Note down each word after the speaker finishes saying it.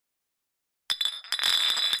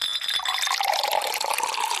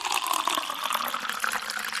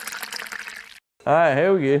All right,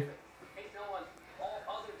 here we go.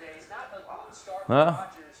 Huh?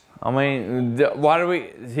 I mean, why do we?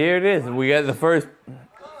 Here it is. We got the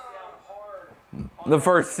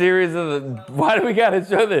first series of the. Why do we got to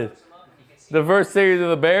show this? The first series of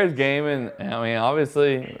the Bears game, and I mean,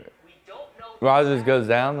 obviously, Rodgers goes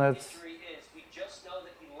down. That's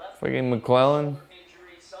freaking McClellan.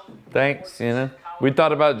 Thanks, you know. We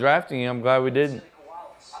thought about drafting him. I'm glad we didn't.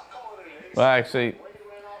 Well, actually,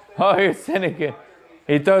 oh, here's Seneca.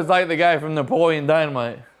 He throws like the guy from Napoleon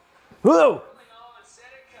Dynamite. Whoa!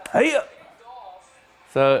 Hey!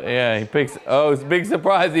 So, yeah, he picks. Oh, it's a big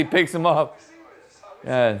surprise. He picks him up.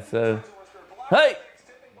 Yeah, so. Hey!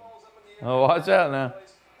 Oh, watch out now.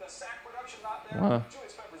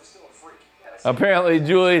 Apparently,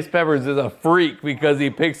 Julius Peppers is a freak because he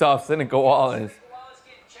picks off Seneca Wallace.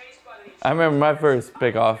 I remember my first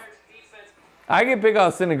pickoff. I can pick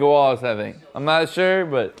off Seneca Wallace, I think. I'm not sure,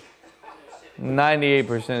 but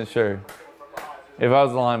 98% sure. If I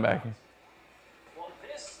was a linebacker.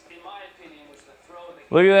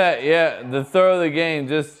 Look at that. Yeah, the throw of the game.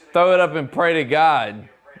 Just throw it up and pray to God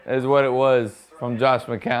is what it was from Josh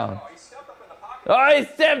McCown. Oh, he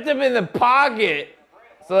stepped up in the pocket.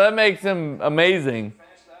 So that makes him amazing.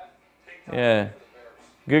 Yeah.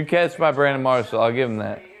 Good catch by Brandon Marshall. I'll give him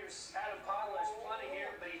that.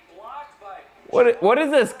 What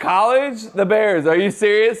is this, college? The Bears. Are you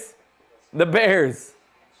serious? The Bears.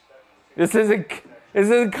 This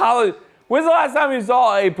isn't college. When's the last time you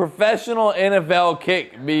saw a professional NFL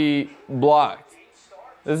kick be blocked?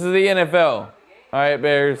 This is the NFL. All right,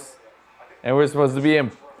 Bears. And we're supposed to be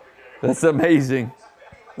in. That's amazing.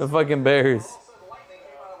 The fucking Bears.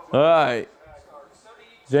 All right.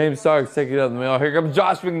 James Starks taking it up the middle. Here comes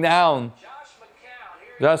Josh McCown.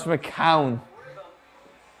 Josh McCown.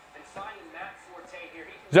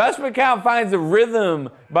 Josh McCown finds a rhythm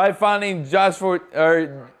by finding Forte.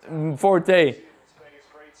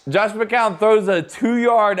 Josh McCown throws a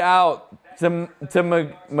 2-yard out to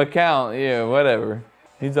McCown. Yeah, whatever.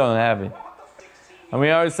 He's unhappy. I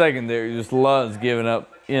mean, our secondary just loves giving up,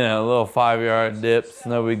 little 5-yard dips.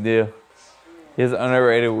 No big deal. He has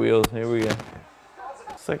underrated wheels. Here we go.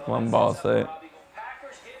 Sick one ball set.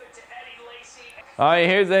 All right,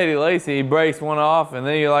 here's Eddie Lacy. He breaks one off, and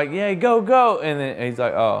then you're like, yeah, go. And then he's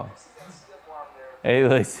like, oh. Eddie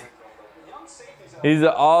Lacy. He's an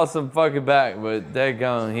awesome fucking back, but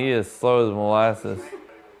daggone, he is slow as molasses.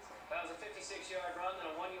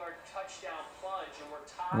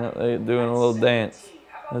 Yeah, they're doing a little dance.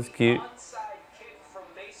 That's cute.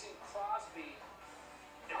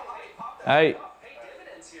 Hey.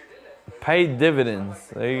 Paid dividends.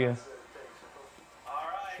 There you go.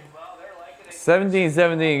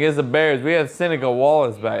 17-17 against the Bears. We have Seneca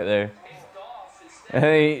Wallace back there.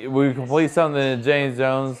 And we complete something to James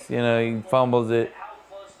Jones. He fumbles it.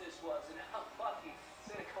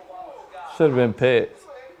 Should have been picked.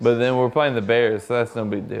 But then we're playing the Bears, so that's no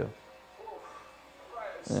big deal.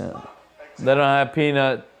 Yeah. They don't have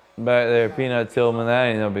Peanut back there. Peanut Tillman, that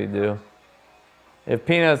ain't no big deal. If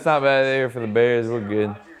Peanut's not back there for the Bears, we're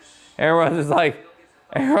good. Aaron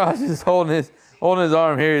Rodgers is holding his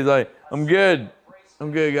arm here. He's like, I'm good,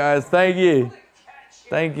 guys. Thank you,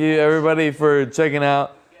 everybody, for checking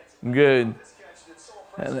out. I'm good.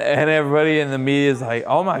 And everybody in the media is like,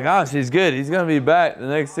 oh my gosh, he's good. He's gonna be back the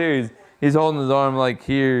next series. He's holding his arm like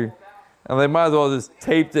here, and they might as well just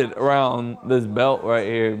taped it around this belt right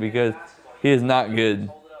here because he is not good.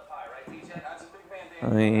 I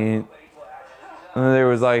mean, there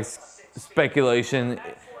was like speculation.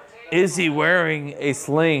 Is he wearing a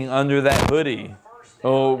sling under that hoodie?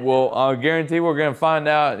 Oh, well, I guarantee we're going to find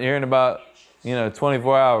out here in about,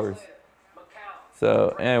 24 hours.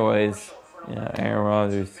 So, anyways, Aaron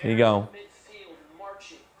Rodgers, he gone.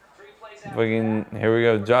 Fucking, here we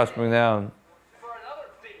go, Josh McCown.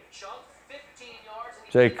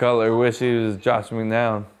 Jay Cutler wish he was Josh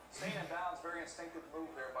McCown.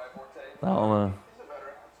 I don't know.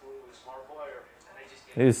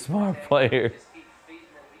 He's a smart player.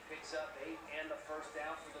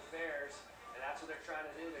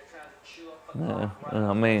 Yeah,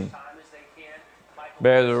 I mean,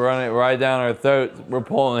 Bears are running it right down our throats. We're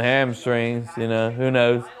pulling hamstrings, who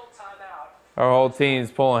knows? Our whole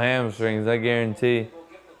team's pulling hamstrings, I guarantee.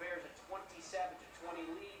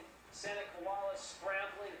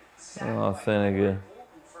 Oh, Seneca.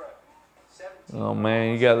 Oh,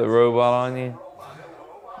 man, you got the robot on you?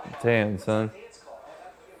 Damn, son.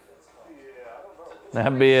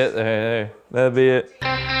 That'll be it there. That'll be it.